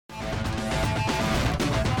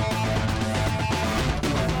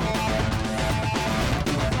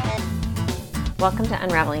Welcome to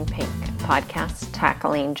Unraveling Pink, a podcast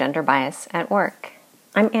tackling gender bias at work.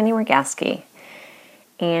 I'm Annie Rogaski,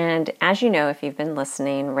 and as you know, if you've been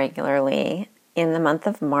listening regularly, in the month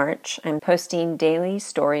of March, I'm posting daily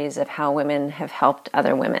stories of how women have helped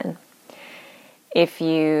other women. If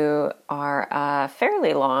you are a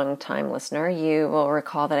fairly long time listener, you will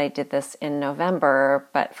recall that I did this in November,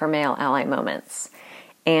 but for Male Ally Moments.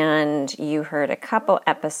 And you heard a couple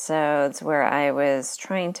episodes where I was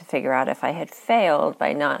trying to figure out if I had failed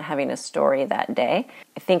by not having a story that day.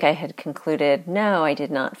 I think I had concluded, no, I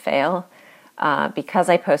did not fail because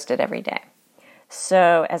I posted every day.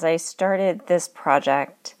 So as I started this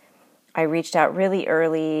project, I reached out really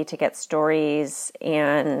early to get stories,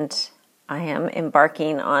 and I am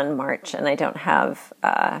embarking on March, and I don't have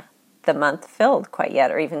the month filled quite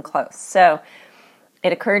yet or even close. So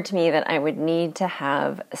it occurred to me that I would need to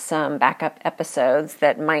have some backup episodes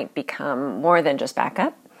that might become more than just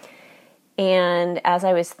backup. And as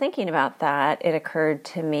I was thinking about that, it occurred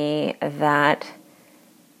to me that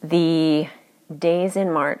the days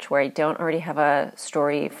in March where I don't already have a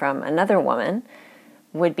story from another woman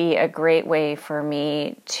would be a great way for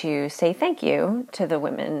me to say thank you to the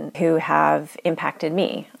women who have impacted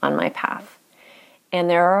me on my path. And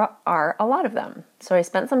there are a lot of them. So I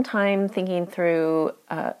spent some time thinking through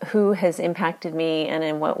who has impacted me and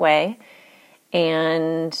in what way.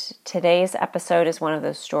 And today's episode is one of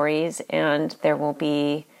those stories, and there will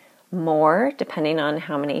be more depending on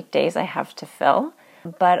how many days I have to fill.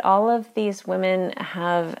 But all of these women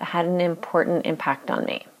have had an important impact on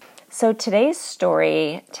me. So today's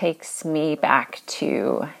story takes me back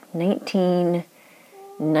to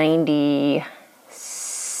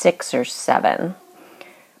 1996 or 7.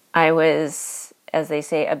 I was, as they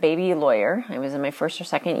say, a baby lawyer. I was in my first or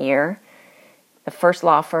second year, the first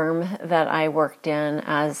law firm that I worked in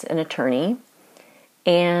as an attorney.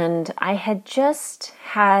 And I had just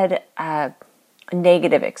had a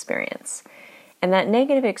negative experience. And that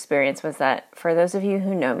negative experience was that, for those of you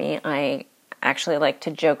who know me, I actually like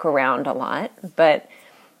to joke around a lot. But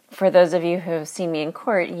for those of you who have seen me in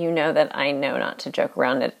court, you know that I know not to joke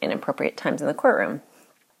around at inappropriate times in the courtroom.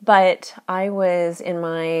 But I was in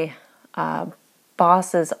my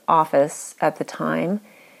boss's office at the time,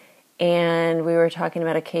 and we were talking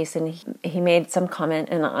about a case, and he made some comment,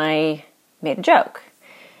 and I made a joke.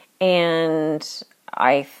 And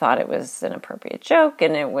I thought it was an appropriate joke,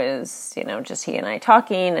 and it was, just he and I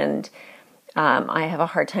talking, and I have a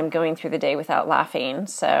hard time going through the day without laughing,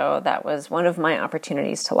 so that was one of my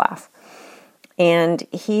opportunities to laugh. And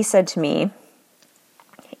he said to me,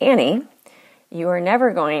 Annie, you are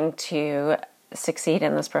never going to succeed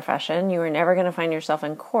in this profession. You are never going to find yourself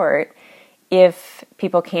in court if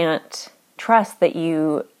people can't trust that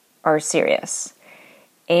you are serious.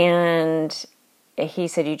 And he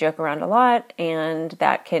said, you joke around a lot, and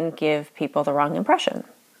that can give people the wrong impression.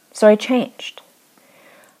 So I changed.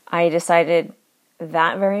 I decided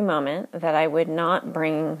that very moment that I would not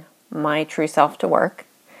bring my true self to work.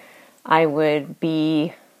 I would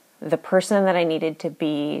be the person that I needed to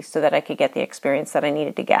be so that I could get the experience that I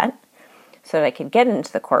needed to get, so that I could get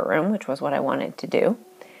into the courtroom, which was what I wanted to do,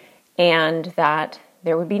 and that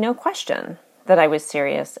there would be no question that I was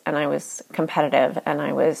serious and I was competitive and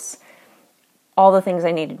I was all the things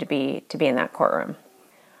I needed to be in that courtroom.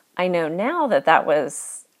 I know now that that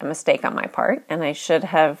was a mistake on my part, and I should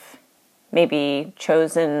have maybe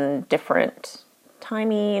chosen different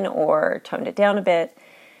timing or toned it down a bit,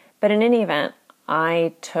 but in any event,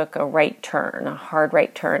 I took a hard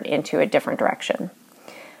right turn into a different direction.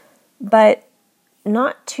 But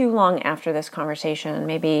not too long after this conversation,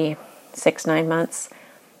 maybe 6-9 months,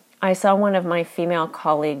 I saw one of my female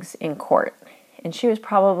colleagues in court, and she was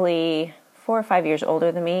probably 4 or 5 years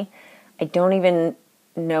older than me. I don't even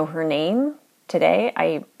know her name today.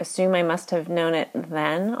 I assume I must have known it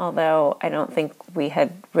then, although I don't think we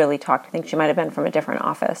had really talked. I think she might have been from a different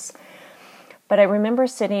office. But I remember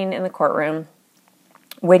sitting in the courtroom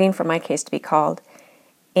waiting for my case to be called,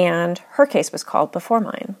 and her case was called before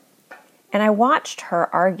mine. And I watched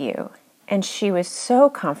her argue, and she was so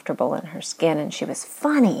comfortable in her skin, and she was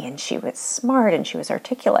funny, and she was smart, and she was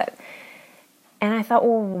articulate. And I thought,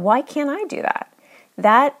 well, why can't I do that?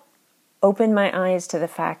 That opened my eyes to the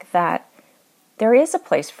fact that there is a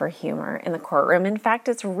place for humor in the courtroom. In fact,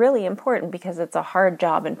 it's really important because it's a hard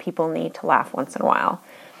job and people need to laugh once in a while.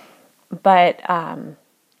 But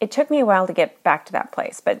it took me a while to get back to that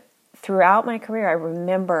place, but throughout my career, I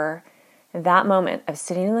remember that moment of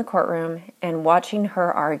sitting in the courtroom and watching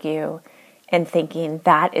her argue and thinking,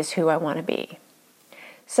 that is who I want to be.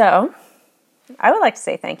 So I would like to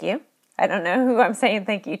say thank you. I don't know who I'm saying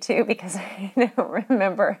thank you to because I don't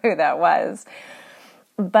remember who that was.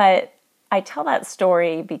 But I tell that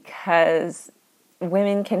story because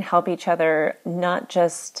women can help each other not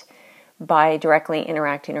just by directly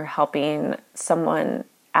interacting or helping someone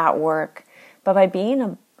at work, but by being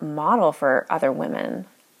a model for other women,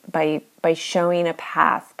 by showing a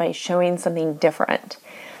path, by showing something different.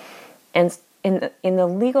 And in the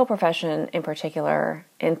legal profession in particular,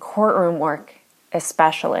 in courtroom work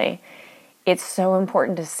especially, it's so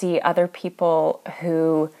important to see other people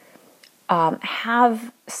who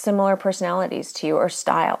have similar personalities to you or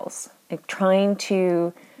styles. Like trying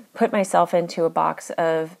to put myself into a box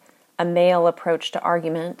of a male approach to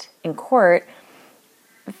argument in court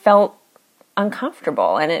felt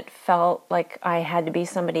uncomfortable, and it felt like I had to be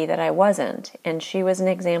somebody that I wasn't. And she was an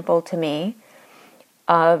example to me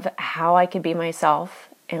of how I could be myself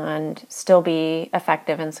and still be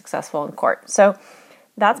effective and successful in court. So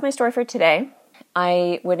that's my story for today.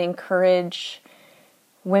 I would encourage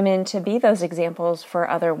women to be those examples for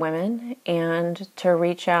other women and to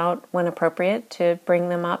reach out when appropriate to bring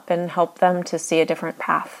them up and help them to see a different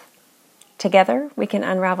path. Together, we can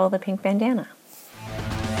unravel the pink bandana.